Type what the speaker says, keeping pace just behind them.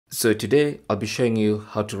So today I'll be showing you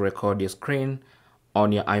how to record your screen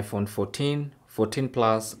on your iPhone 14, 14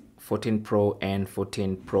 Plus, 14 Pro and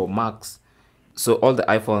 14 Pro Max. So all the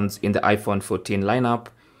iPhones in the iPhone 14 lineup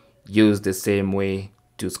use the same way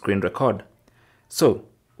to screen record. So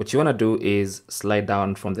what you want to do is slide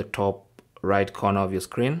down from the top right corner of your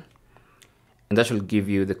screen, and that should give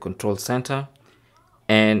you the control center.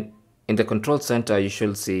 And in the control center you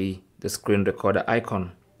should see the screen recorder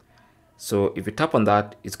icon. So if you tap on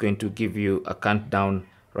that, it's going to give you a countdown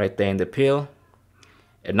right there in the pill.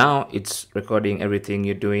 And now it's recording everything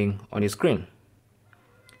you're doing on your screen.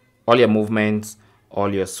 All your movements,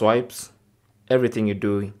 all your swipes, everything you're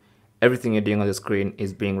doing on the screen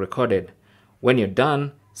is being recorded. When you're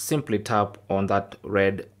done, simply tap on that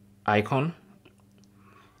red icon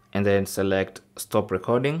and then select stop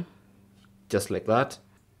recording, just like that.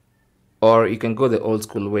 Or you can go the old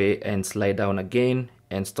school way and slide down again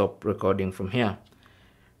and stop recording from here.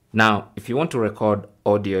 Now, if you want to record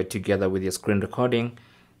audio together with your screen recording,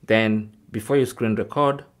 then before you screen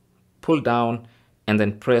record, pull down and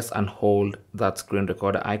then press and hold that screen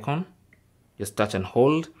recorder icon. Just touch and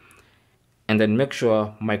hold, and then make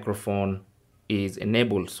sure microphone is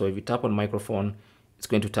enabled. So if you tap on microphone, it's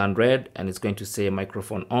going to turn red and it's going to say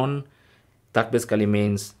microphone on. That basically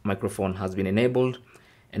means microphone has been enabled.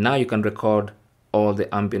 And now you can record all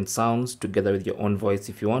the ambient sounds together with your own voice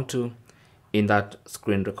if you want to in that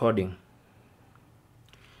screen recording.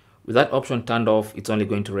 With that option turned off, it's only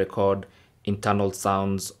going to record internal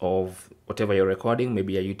sounds of whatever you're recording,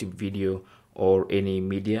 maybe a YouTube video or any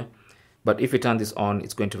media. But if you turn this on,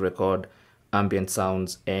 it's going to record ambient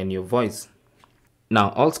sounds and your voice. Now,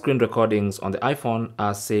 all screen recordings on the iPhone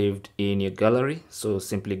are saved in your gallery. So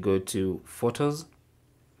simply go to Photos,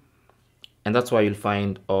 and that's where you'll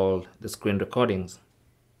find all the screen recordings.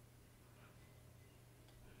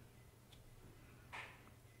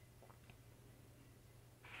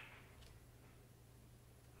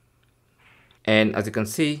 And as you can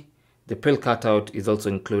see, the pill cutout is also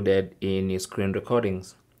included in your screen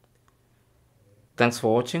recordings. Thanks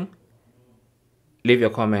for watching. Leave your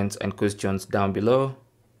comments and questions down below,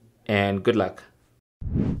 and good luck.